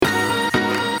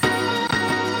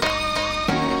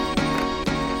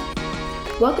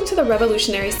Welcome to the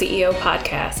Revolutionary CEO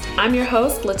podcast. I'm your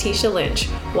host, Letitia Lynch,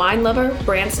 wine lover,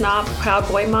 brand snob, proud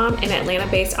boy mom, and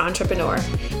Atlanta-based entrepreneur.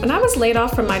 When I was laid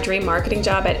off from my dream marketing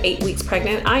job at 8 weeks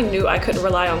pregnant, I knew I couldn't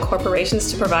rely on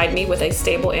corporations to provide me with a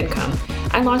stable income.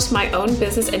 I launched my own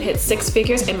business and hit six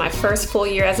figures in my first full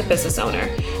year as a business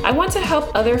owner. I want to help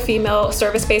other female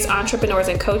service-based entrepreneurs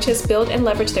and coaches build and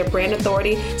leverage their brand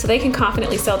authority so they can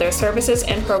confidently sell their services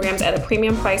and programs at a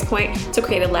premium price point to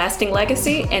create a lasting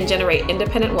legacy and generate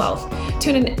independent wealth.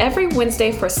 Tune in every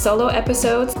Wednesday for solo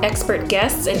episodes, expert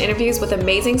guests, and interviews with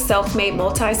amazing self-made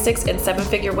multi-six and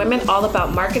seven-figure women all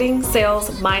about marketing, sales,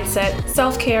 mindset,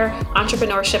 self-care,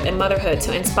 entrepreneurship, and motherhood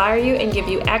to inspire you and give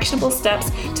you actionable steps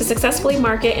to successfully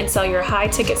market and sell your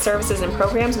high-ticket services and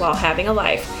programs while having a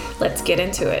life. Let's get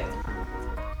into it.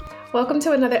 Welcome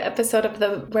to another episode of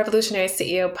the Revolutionary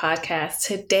CEO podcast.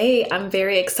 Today, I'm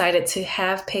very excited to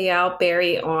have Payal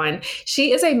Berry on.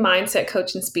 She is a mindset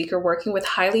coach and speaker working with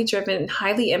highly driven,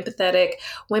 highly empathetic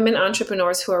women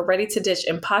entrepreneurs who are ready to ditch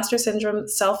imposter syndrome,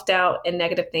 self-doubt, and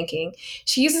negative thinking.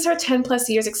 She uses her 10 plus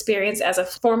years experience as a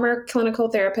former clinical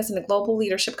therapist and a global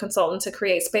leadership consultant to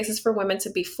create spaces for women to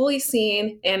be fully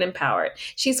seen and empowered.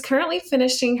 She's currently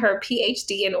finishing her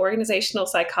PhD in organizational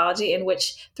psychology, in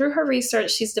which through her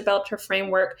research, she's developed her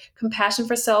framework, compassion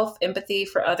for self, empathy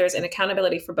for others, and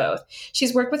accountability for both.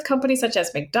 She's worked with companies such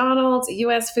as McDonald's,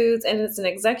 US Foods, and is an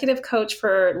executive coach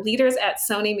for leaders at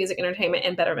Sony Music Entertainment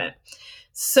and Betterment.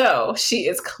 So she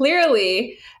is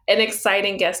clearly an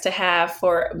exciting guest to have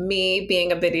for me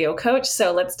being a video coach.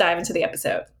 So let's dive into the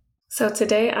episode. So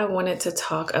today I wanted to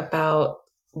talk about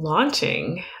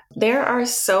launching. There are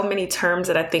so many terms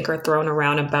that I think are thrown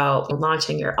around about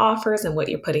launching your offers and what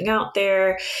you're putting out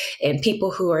there. And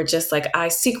people who are just like, I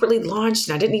secretly launched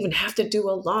and I didn't even have to do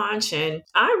a launch. And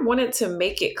I wanted to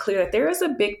make it clear that there is a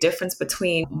big difference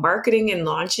between marketing and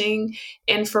launching.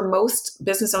 And for most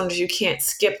business owners, you can't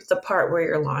skip the part where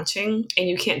you're launching and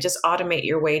you can't just automate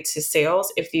your way to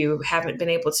sales if you haven't been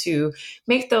able to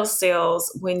make those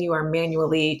sales when you are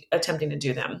manually attempting to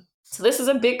do them. So this is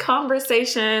a big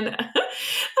conversation.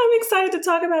 I'm excited to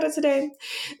talk about it today.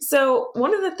 So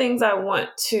one of the things I want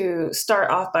to start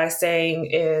off by saying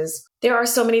is there are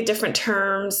so many different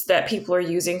terms that people are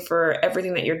using for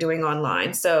everything that you're doing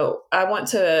online. So I want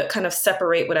to kind of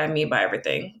separate what I mean by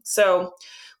everything. So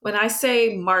when I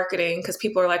say marketing, because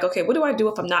people are like, okay, what do I do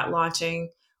if I'm not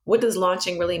launching? What does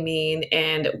launching really mean?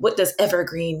 And what does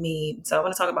evergreen mean? So I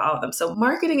want to talk about all of them. So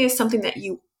marketing is something that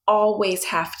you always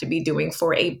have to be doing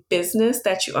for a business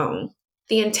that you own.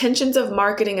 The intentions of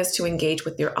marketing is to engage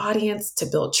with your audience, to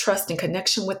build trust and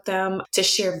connection with them, to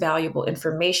share valuable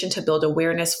information, to build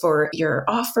awareness for your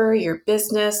offer, your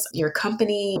business, your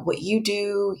company, what you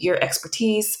do, your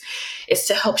expertise. It's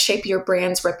to help shape your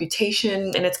brand's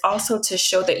reputation. And it's also to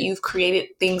show that you've created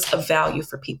things of value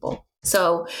for people.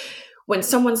 So when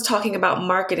someone's talking about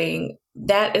marketing,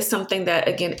 that is something that,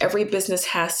 again, every business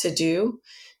has to do.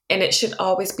 And it should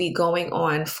always be going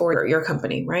on for your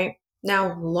company, right?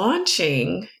 Now,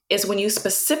 launching is when you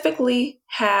specifically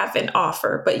have an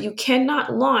offer, but you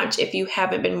cannot launch if you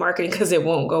haven't been marketing because it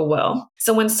won't go well.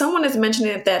 So when someone is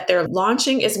mentioning that their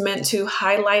launching is meant to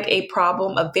highlight a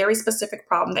problem, a very specific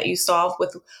problem that you solve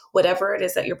with whatever it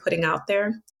is that you're putting out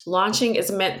there, launching is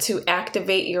meant to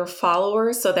activate your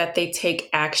followers so that they take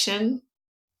action,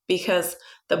 because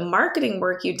the marketing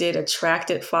work you did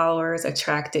attracted followers,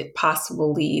 attracted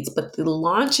possible leads, but the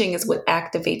launching is what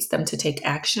activates them to take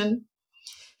action.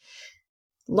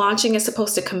 Launching is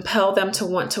supposed to compel them to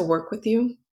want to work with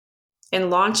you. And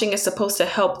launching is supposed to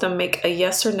help them make a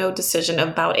yes or no decision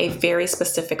about a very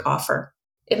specific offer.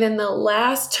 And then the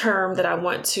last term that I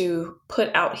want to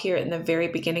put out here in the very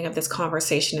beginning of this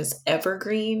conversation is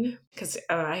evergreen, because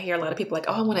I hear a lot of people like,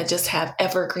 oh, I want to just have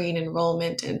evergreen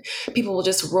enrollment and people will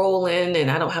just roll in and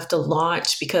I don't have to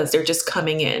launch because they're just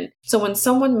coming in. So when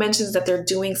someone mentions that they're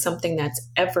doing something that's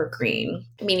evergreen,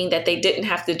 meaning that they didn't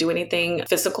have to do anything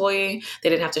physically, they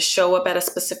didn't have to show up at a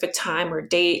specific time or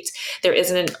date, there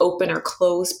isn't an open or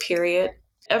close period.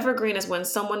 Evergreen is when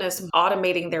someone is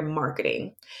automating their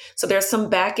marketing. So there's some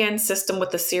back-end system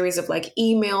with a series of like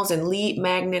emails and lead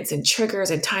magnets and triggers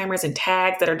and timers and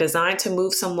tags that are designed to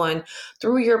move someone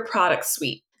through your product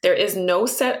suite. There is no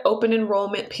set open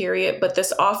enrollment period, but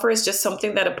this offer is just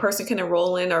something that a person can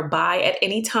enroll in or buy at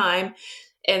any time.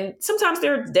 And sometimes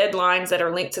there are deadlines that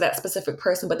are linked to that specific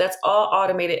person, but that's all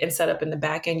automated and set up in the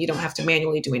back end. You don't have to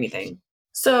manually do anything.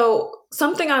 So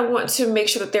something I want to make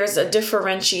sure that there's a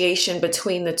differentiation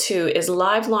between the two is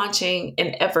live launching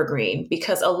and evergreen,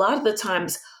 because a lot of the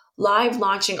times live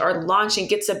launching or launching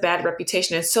gets a bad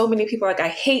reputation. And so many people are like, I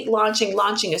hate launching.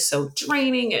 Launching is so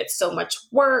draining. It's so much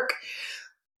work.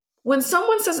 When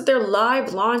someone says that they're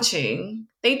live launching,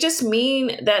 they just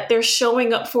mean that they're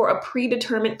showing up for a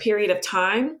predetermined period of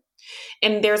time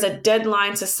and there's a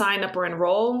deadline to sign up or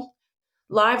enroll.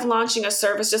 Live launching a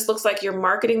service just looks like you're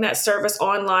marketing that service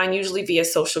online, usually via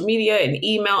social media and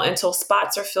email, until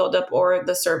spots are filled up or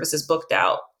the service is booked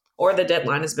out or the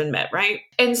deadline has been met, right?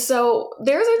 And so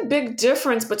there's a big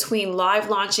difference between live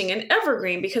launching and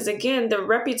evergreen because, again, the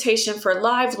reputation for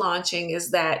live launching is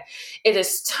that it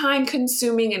is time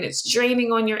consuming and it's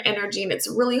draining on your energy and it's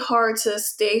really hard to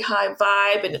stay high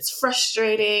vibe and it's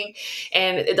frustrating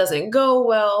and it doesn't go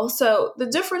well. So the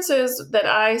differences that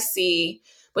I see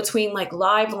between like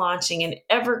live launching and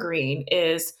evergreen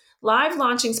is live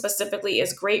launching specifically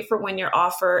is great for when your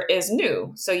offer is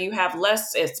new. So you have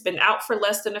less, it's been out for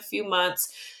less than a few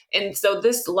months. And so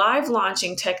this live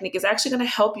launching technique is actually going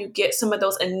to help you get some of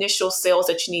those initial sales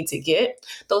that you need to get,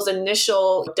 those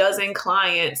initial dozen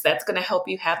clients. That's going to help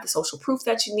you have the social proof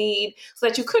that you need so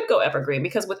that you could go evergreen.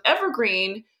 Because with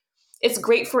evergreen, it's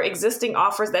great for existing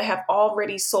offers that have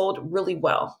already sold really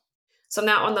well. So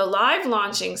now on the live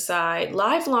launching side,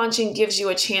 live launching gives you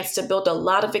a chance to build a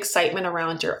lot of excitement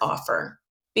around your offer.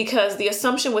 Because the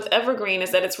assumption with evergreen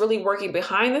is that it's really working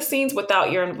behind the scenes without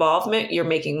your involvement. You're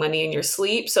making money in your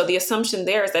sleep. So the assumption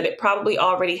there is that it probably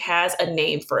already has a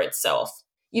name for itself.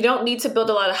 You don't need to build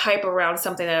a lot of hype around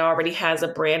something that already has a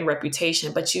brand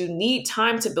reputation, but you need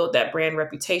time to build that brand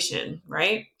reputation,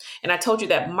 right? And I told you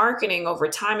that marketing over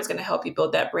time is going to help you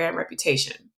build that brand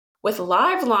reputation. With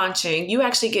live launching, you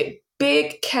actually get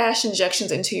big cash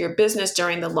injections into your business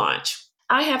during the launch.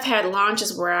 I have had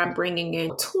launches where I'm bringing in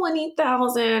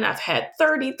 $20,000. I've had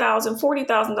 $30,000,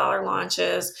 $40,000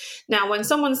 launches. Now, when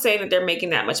someone's saying that they're making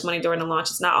that much money during the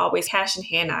launch, it's not always cash in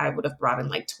hand. I would have brought in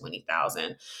like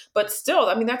 $20,000, but still,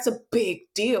 I mean, that's a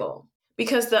big deal.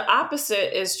 Because the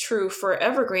opposite is true for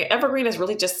evergreen. Evergreen is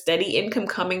really just steady income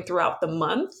coming throughout the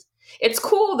month. It's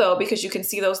cool though, because you can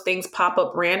see those things pop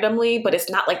up randomly, but it's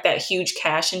not like that huge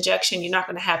cash injection. You're not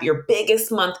going to have your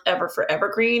biggest month ever for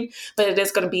evergreen, but it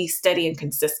is going to be steady and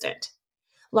consistent.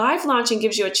 Live launching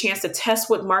gives you a chance to test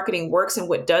what marketing works and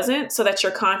what doesn't so that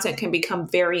your content can become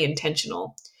very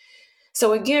intentional.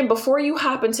 So again, before you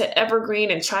hop into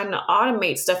evergreen and trying to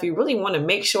automate stuff, you really want to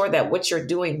make sure that what you're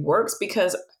doing works,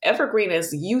 because evergreen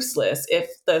is useless if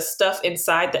the stuff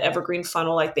inside the evergreen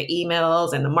funnel, like the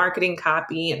emails and the marketing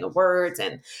copy and the words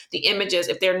and the images,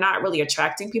 if they're not really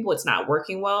attracting people, it's not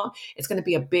working well, it's going to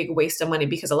be a big waste of money,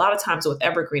 because a lot of times with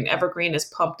evergreen is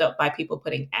pumped up by people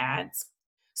putting ads.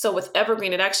 So with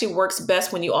evergreen, it actually works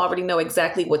best when you already know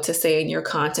exactly what to say in your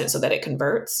content so that it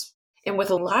converts. And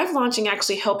with a live launching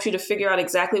actually helps you to figure out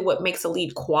exactly what makes a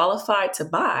lead qualified to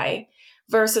buy,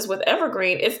 versus with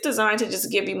evergreen, it's designed to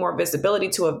just give you more visibility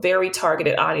to a very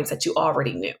targeted audience that you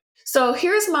already knew. So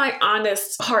here's my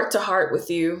honest heart to heart with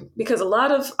you, because a lot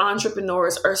of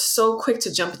entrepreneurs are so quick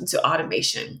to jump into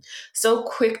automation, so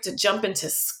quick to jump into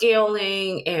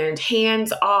scaling and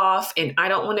hands off, and I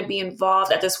don't want to be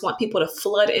involved. I just want people to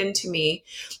flood into me.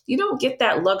 You don't get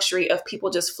that luxury of people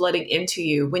just flooding into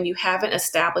you when you haven't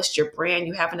established your brand,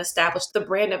 you haven't established the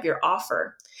brand of your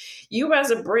offer. You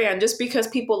as a brand, just because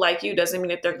people like you doesn't mean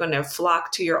that they're going to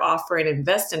flock to your offer and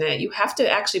invest in it. You have to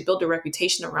actually build a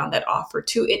reputation around that offer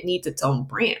too. It needs its own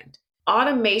brand.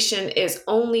 Automation is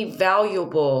only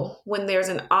valuable when there's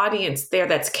an audience there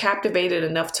that's captivated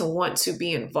enough to want to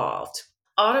be involved.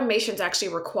 Automations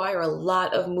actually require a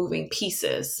lot of moving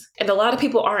pieces, and a lot of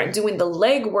people aren't doing the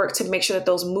legwork to make sure that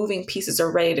those moving pieces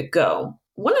are ready to go.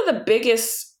 One of the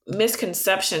biggest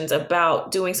misconceptions about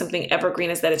doing something evergreen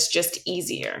is that it's just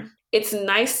easier. It's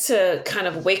nice to kind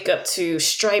of wake up to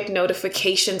Stripe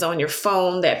notifications on your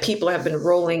phone that people have been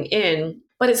rolling in,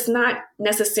 but it's not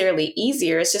necessarily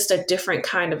easier. It's just a different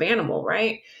kind of animal,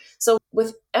 right? So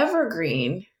with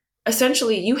evergreen,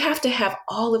 essentially you have to have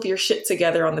all of your shit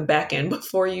together on the back end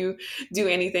before you do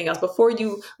anything else, before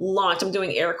you launch. I'm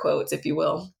doing air quotes, if you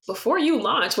will. Before you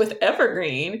launch with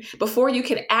evergreen, before you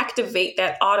can activate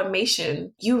that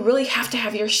automation, you really have to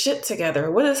have your shit together.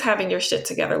 What does having your shit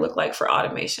together look like for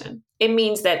automation? It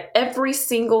means that every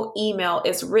single email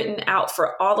is written out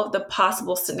for all of the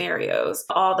possible scenarios,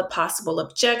 all the possible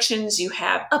objections. You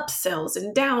have upsells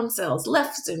and downsells,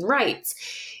 lefts and rights.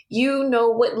 You know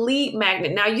what lead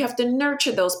magnet. Now you have to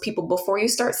nurture those people before you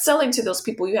start selling to those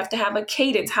people. You have to have a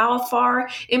cadence. How far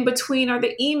in between are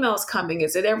the emails coming?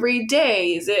 Is it every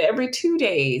day? Is it every 2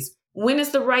 days? When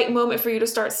is the right moment for you to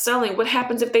start selling? What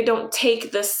happens if they don't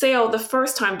take the sale the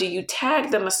first time? Do you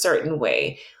tag them a certain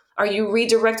way? Are you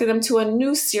redirecting them to a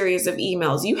new series of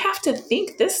emails? You have to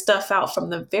think this stuff out from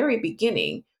the very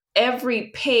beginning.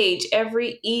 Every page,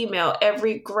 every email,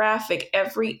 every graphic,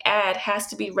 every ad has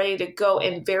to be ready to go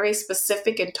and very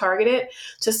specific and targeted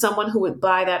to someone who would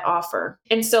buy that offer.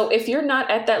 And so if you're not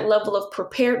at that level of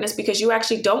preparedness because you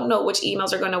actually don't know which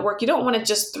emails are going to work, you don't want to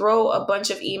just throw a bunch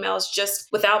of emails just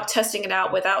without testing it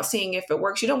out, without seeing if it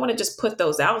works. You don't want to just put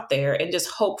those out there and just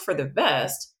hope for the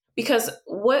best. Because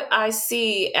what I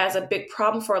see as a big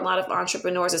problem for a lot of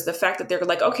entrepreneurs is the fact that they're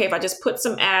like, okay, if I just put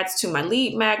some ads to my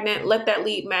lead magnet, let that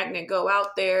lead magnet go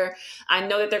out there, I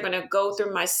know that they're going to go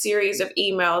through my series of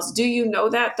emails. Do you know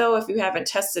that though, if you haven't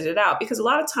tested it out? Because a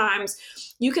lot of times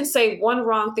you can say one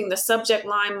wrong thing, the subject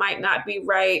line might not be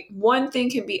right, one thing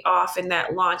can be off in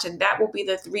that launch, and that will be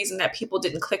the reason that people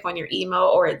didn't click on your email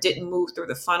or it didn't move through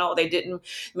the funnel, they didn't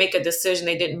make a decision,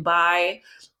 they didn't buy.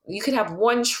 You could have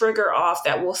one trigger off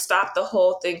that will stop the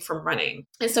whole thing from running.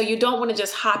 And so you don't want to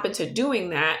just hop into doing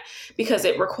that because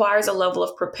it requires a level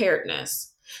of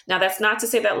preparedness. Now, that's not to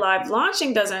say that live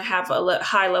launching doesn't have a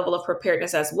high level of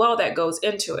preparedness as well that goes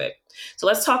into it. So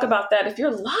let's talk about that. If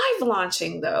you're live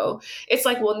launching, though, it's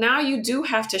like, well, now you do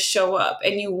have to show up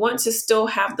and you want to still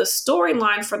have the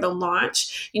storyline for the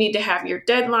launch. You need to have your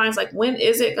deadlines. Like, when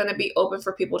is it going to be open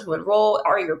for people to enroll?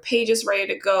 Are your pages ready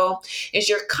to go? Is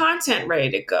your content ready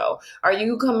to go? Are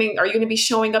you going to be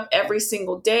showing up every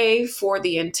single day for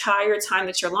the entire time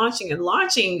that you're launching? And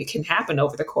launching can happen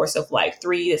over the course of like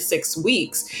 3 to 6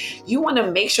 weeks. You want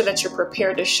to make sure that you're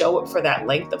prepared to show up for that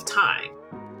length of time.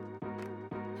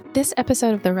 This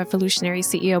episode of the Revolutionary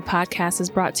CEO podcast is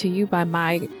brought to you by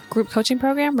my group coaching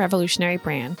program, Revolutionary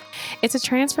Brand. It's a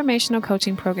transformational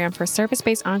coaching program for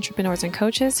service-based entrepreneurs and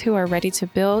coaches who are ready to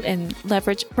build and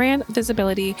leverage brand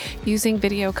visibility using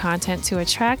video content to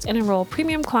attract and enroll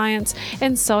premium clients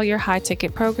and sell your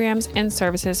high-ticket programs and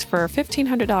services for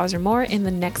 $1,500 or more in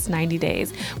the next 90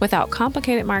 days without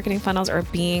complicated marketing funnels or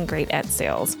being great at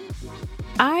sales.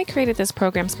 I created this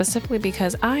program specifically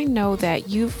because I know that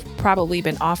you've probably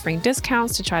been offering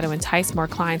discounts to try to entice more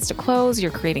clients to close.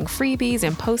 You're creating freebies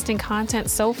and posting content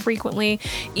so frequently.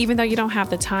 Even though you don't have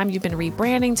the time, you've been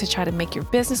rebranding to try to make your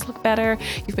business look better.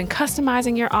 You've been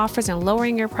customizing your offers and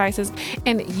lowering your prices,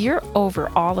 and you're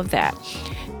over all of that.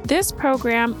 This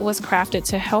program was crafted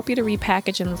to help you to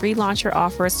repackage and relaunch your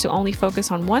offers to only focus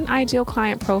on one ideal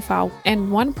client profile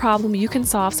and one problem you can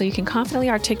solve so you can confidently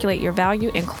articulate your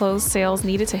value and close sales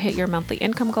needed to hit your monthly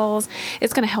income goals.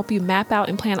 It's going to help you map out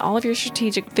and plan all of your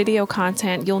strategic video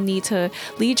content you'll need to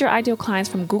lead your ideal clients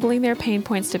from Googling their pain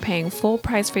points to paying full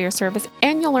price for your service.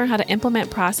 And you'll learn how to implement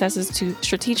processes to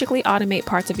strategically automate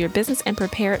parts of your business and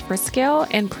prepare it for scale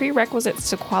and prerequisites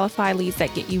to qualify leads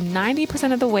that get you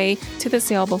 90% of the way to the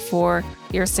sale before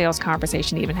your sales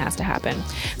conversation even has to happen.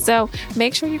 So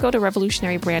make sure you go to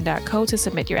revolutionarybrand.co to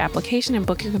submit your application and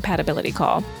book your compatibility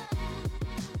call.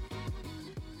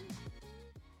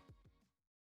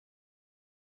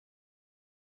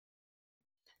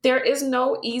 There is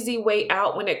no easy way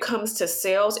out when it comes to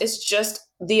sales. It's just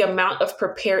the amount of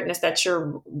preparedness that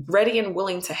you're ready and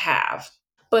willing to have.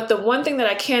 But the one thing that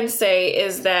I can say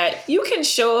is that you can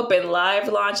show up in live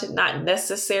launch and not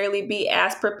necessarily be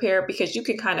as prepared because you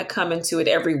can kind of come into it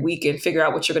every week and figure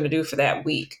out what you're going to do for that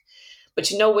week.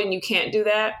 But you know when you can't do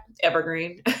that?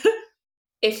 Evergreen.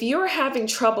 If you're having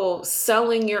trouble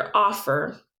selling your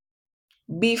offer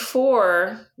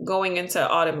before going into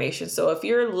automation, so if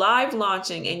you're live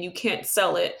launching and you can't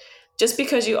sell it, just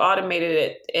because you automated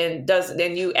it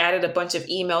and you added a bunch of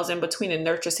emails in between and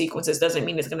nurture sequences doesn't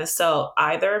mean it's going to sell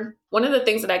either. One of the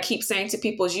things that I keep saying to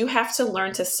people is you have to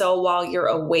learn to sell while you're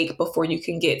awake before you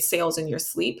can get sales in your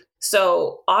sleep.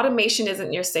 So automation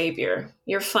isn't your savior.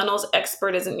 Your funnels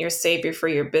expert isn't your savior for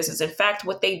your business. In fact,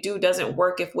 what they do doesn't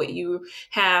work if what you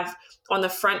have on the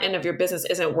front end of your business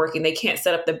isn't working. They can't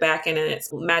set up the back end and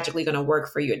it's magically going to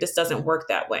work for you. It just doesn't work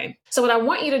that way. So what I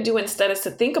want you to do instead is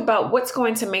to think about what's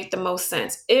going to make the most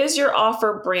sense. Is your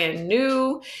offer brand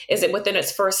new? Is it within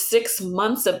its first 6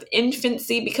 months of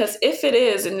infancy? Because if it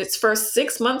is in its first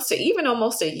 6 months to even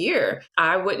almost a year,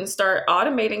 I wouldn't start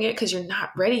automating it because you're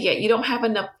not ready yet. You don't have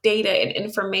enough data and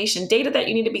information, data that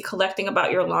you need to be collecting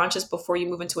about your launches before you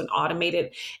move into an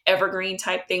automated evergreen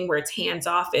type thing where it's hands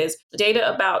off, is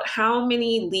data about how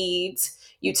many leads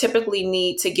you typically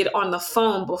need to get on the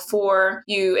phone before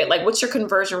you, like, what's your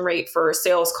conversion rate for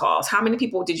sales calls? How many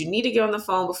people did you need to get on the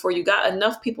phone before you got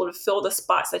enough people to fill the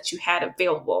spots that you had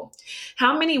available?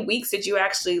 How many weeks did you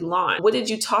actually launch? What did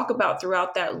you talk about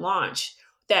throughout that launch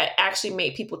that actually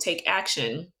made people take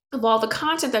action? Of all the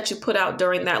content that you put out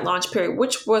during that launch period,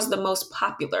 which was the most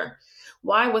popular?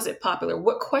 Why was it popular?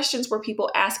 What questions were people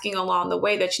asking along the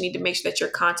way that you need to make sure that your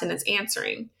content is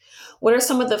answering? What are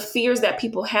some of the fears that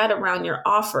people had around your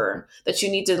offer that you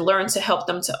need to learn to help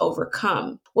them to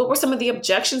overcome? What were some of the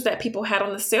objections that people had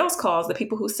on the sales calls, the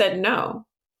people who said no?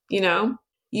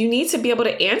 You need to be able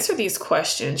to answer these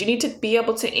questions. You need to be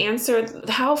able to answer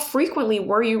how frequently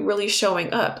were you really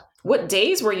showing up? What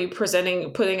days were you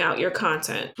putting out your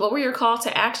content? What were your call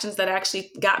to actions that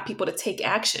actually got people to take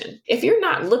action? If you're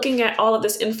not looking at all of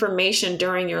this information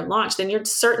during your launch, then you're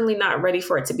certainly not ready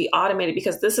for it to be automated,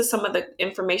 because this is some of the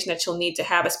information that you'll need to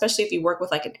have, especially if you work with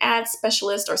like an ad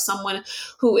specialist or someone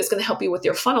who is going to help you with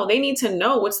your funnel. They need to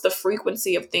know what's the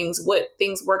frequency of things, what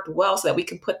things worked well, so that we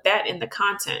can put that in the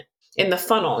content, in the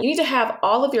funnel. You need to have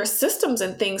all of your systems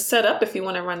and things set up if you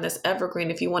want to run this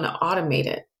evergreen, if you want to automate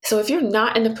it. So if you're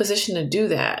not in a position to do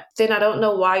that, then I don't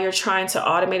know why you're trying to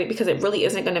automate it, because it really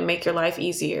isn't going to make your life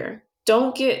easier.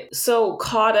 Don't get so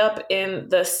caught up in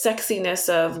the sexiness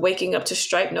of waking up to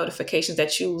Stripe notifications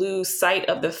that you lose sight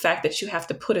of the fact that you have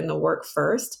to put in the work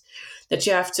first, that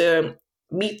you have to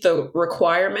meet the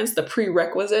requirements, the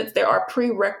prerequisites. There are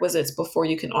prerequisites before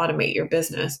you can automate your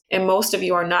business. And most of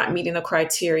you are not meeting the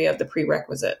criteria of the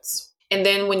prerequisites. And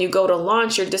then when you go to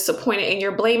launch, you're disappointed and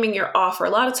you're blaming your offer. A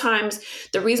lot of times,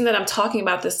 the reason that I'm talking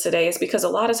about this today is because a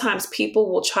lot of times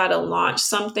people will try to launch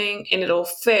something and it'll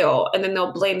fail, and then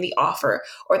they'll blame the offer,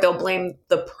 or they'll blame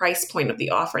the price point of the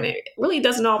offer. And it really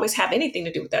doesn't always have anything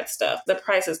to do with that stuff. The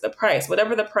price is the price.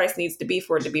 Whatever the price needs to be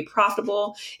for it to be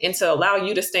profitable and to allow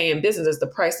you to stay in business is the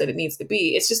price that it needs to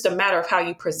be. It's just a matter of how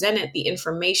you presented the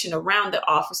information around the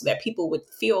offer so that people would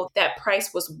feel that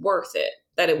price was worth it,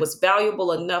 that it was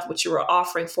valuable enough what you were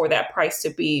offering for that price to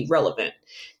be relevant,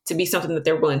 to be something that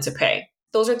they're willing to pay.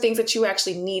 Those are things that you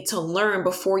actually need to learn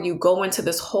before you go into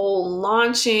this whole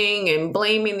launching and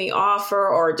blaming the offer,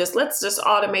 or let's just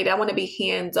automate. I want to be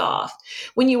hands off.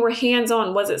 When you were hands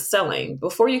on, was it selling?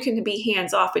 Before you can be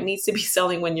hands off, it needs to be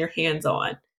selling when you're hands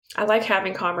on. I like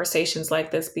having conversations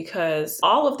like this because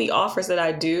all of the offers that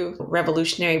I do,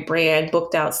 Revolutionary Brand,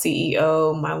 Booked Out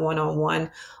CEO, my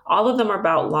one-on-one, all of them are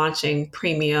about launching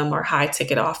premium or high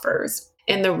ticket offers.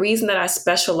 And the reason that I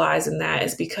specialize in that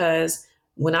is because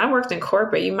when I worked in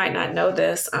corporate, you might not know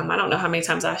this. I don't know how many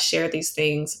times I share these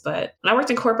things, but when I worked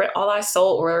in corporate, all I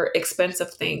sold were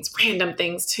expensive things, random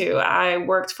things too. I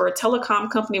worked for a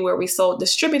telecom company where we sold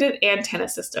distributed antenna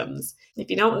systems. If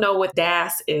you don't know what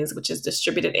DAS is, which is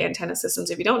distributed antenna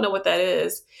systems, if you don't know what that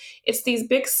is, it's these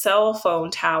big cell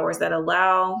phone towers that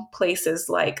allow places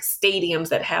like stadiums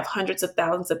that have hundreds of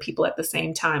thousands of people at the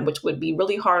same time, which would be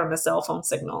really hard on the cell phone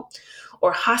signal,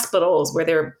 or hospitals where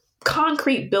they're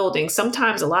concrete buildings,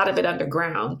 sometimes a lot of it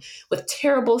underground, with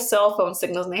terrible cell phone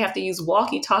signals, and they have to use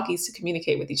walkie-talkies to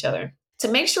communicate with each other. To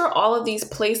make sure all of these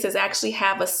places actually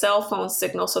have a cell phone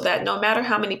signal so that no matter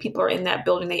how many people are in that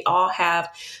building, they all have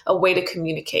a way to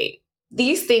communicate.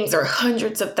 These things are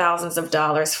hundreds of thousands of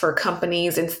dollars for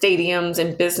companies and stadiums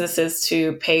and businesses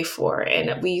to pay for.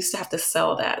 And we used to have to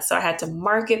sell that. So I had to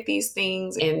market these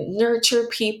things and nurture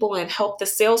people and help the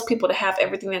salespeople to have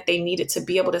everything that they needed to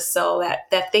be able to sell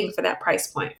that thing for that price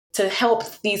point, to help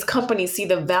these companies see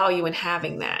the value in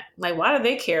having that. Like, why do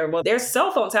they care? Well, there's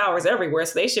cell phone towers everywhere,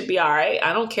 so they should be all right.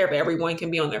 I don't care if everyone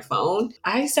can be on their phone.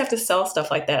 I used to have to sell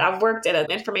stuff like that. I've worked at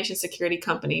an information security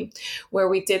company where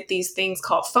we did these things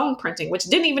called phone printing, which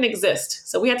didn't even exist.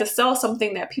 So we had to sell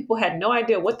something that people had no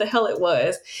idea what the hell it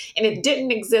was, and it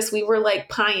didn't exist. We were like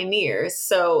pioneers.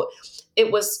 So it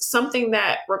was something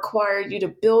that required you to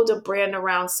build a brand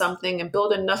around something and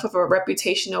build enough of a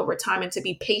reputation over time and to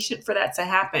be patient for that to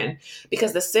happen,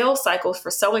 because the sales cycle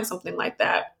for selling something like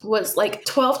that was like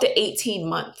 12 to 18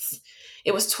 months.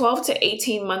 It was 12 to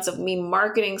 18 months of me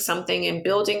marketing something and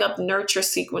building up nurture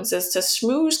sequences to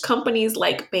smoosh companies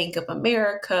like Bank of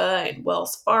America and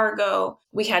Wells Fargo.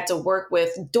 We had to work with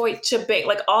Deutsche Bank,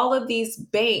 like all of these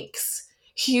banks,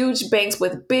 huge banks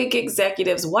with big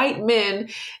executives, white men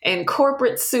in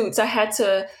corporate suits. I had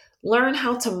to learn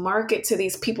how to market to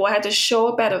these people. I had to show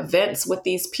up at events with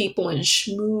these people and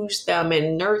schmooze them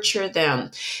and nurture them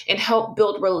and help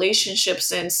build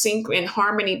relationships and sync and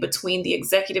harmony between the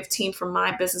executive team from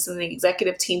my business and the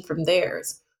executive team from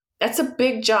theirs. That's a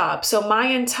big job. So my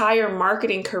entire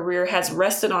marketing career has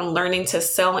rested on learning to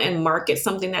sell and market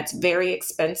something that's very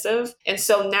expensive. And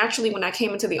so naturally, when I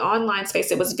came into the online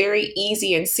space, it was very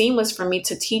easy and seamless for me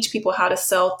to teach people how to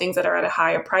sell things that are at a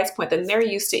higher price point than they're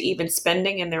used to even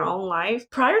spending in their own life.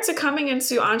 Prior to coming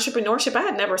into entrepreneurship, I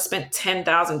had never spent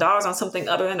 $10,000 on something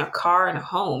other than a car and a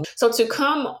home. So to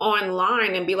come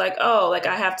online and be like, oh, like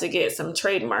I have to get some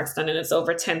trademarks done and it's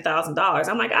over $10,000.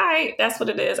 I'm like, all right, that's what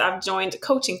it is. I've joined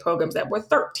coaching programs programs that were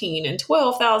 $13,000 and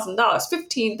 $12,000,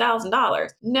 $15,000.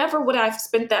 Never would I have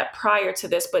spent that prior to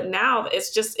this, but now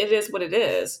it is what it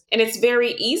is. And it's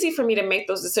very easy for me to make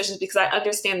those decisions because I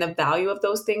understand the value of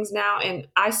those things now. And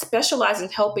I specialize in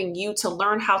helping you to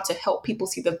learn how to help people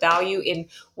see the value in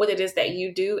what it is that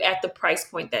you do at the price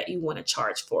point that you want to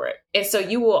charge for it. And so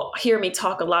you will hear me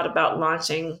talk a lot about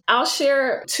launching. I'll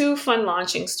share 2 fun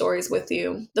launching stories with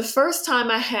you. The first time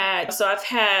I've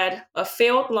had a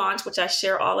failed launch, which I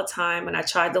share all the time. And I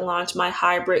tried to launch my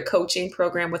hybrid coaching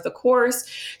program with a course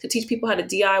to teach people how to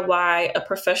DIY a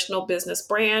professional business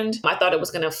brand. I thought it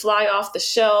was going to fly off the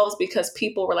shelves because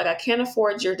people were like, I can't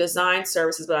afford your design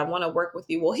services, but I want to work with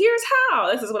you. Well, here's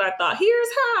how. This is what I thought. Here's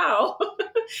how.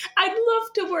 I'd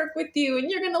love to work with you and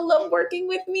you're going to love working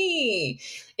with me.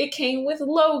 It came with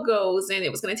logos and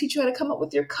it was going to teach you how to come up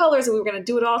with your colors, and we were going to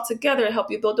do it all together and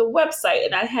help you build a website.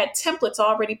 And I had templates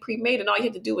already pre-made, and all you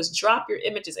had to do was drop your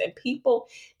images, and people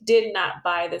did not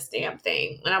buy this damn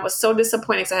thing. And I was so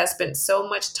disappointed because I had spent so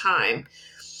much time,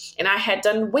 and I had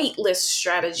done waitlist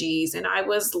strategies and I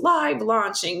was live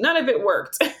launching. None of it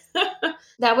worked.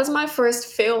 That was my first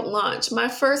failed launch. My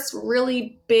first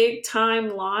really big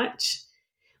time launch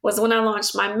was when I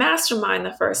launched my mastermind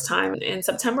the first time in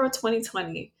September of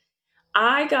 2020.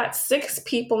 I got 6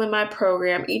 people in my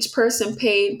program. Each person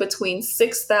paid between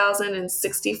 $6,000 and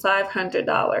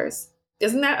 $6,500.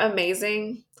 Isn't that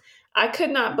amazing? I could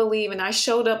not believe, and I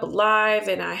showed up live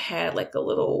and I had like a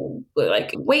little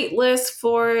wait list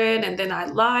for it. And then I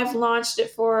live launched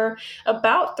it for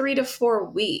about 3 to 4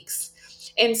 weeks.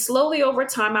 And slowly over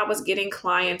time, I was getting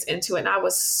clients into it. And I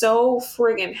was so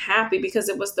friggin' happy because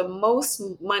it was the most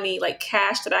money, like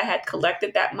cash, that I had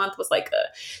collected that month. Was like a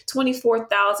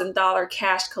 $24,000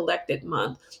 cash collected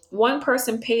month. One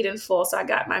person paid in full. So I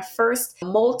got my first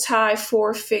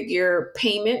multi-4-figure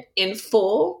payment in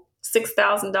full.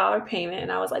 $6,000 payment.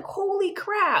 And I was like, holy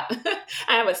crap.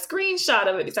 I have a screenshot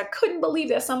of it because I couldn't believe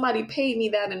that somebody paid me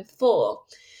that in full.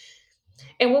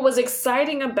 And what was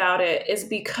exciting about it is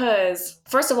because,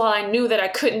 first of all, I knew that I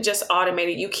couldn't just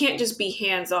automate it. You can't just be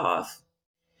hands off.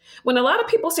 When a lot of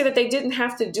people say that they didn't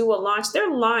have to do a launch,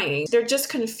 they're lying. They're just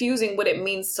confusing what it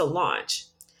means to launch.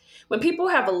 When people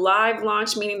have a live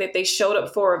launch, meaning that they showed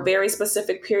up for a very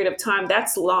specific period of time,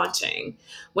 that's launching.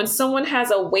 When someone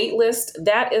has a wait list,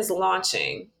 that is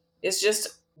launching. It's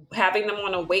just having them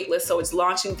on a wait list, so it's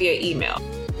launching via email.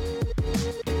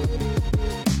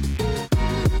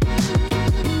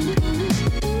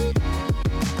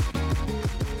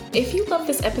 If you love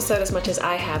this episode as much as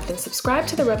I have, then subscribe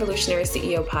to the Revolutionary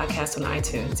CEO podcast on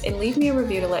iTunes and leave me a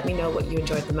review to let me know what you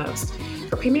enjoyed the most.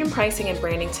 For premium pricing and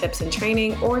branding tips and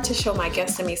training, or to show my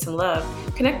guests and me some love,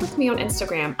 connect with me on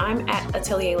Instagram. I'm at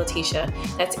Atelier Latesha.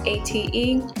 That's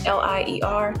ATELIER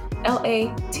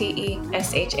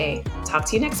LATESHA. Talk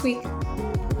to you next week.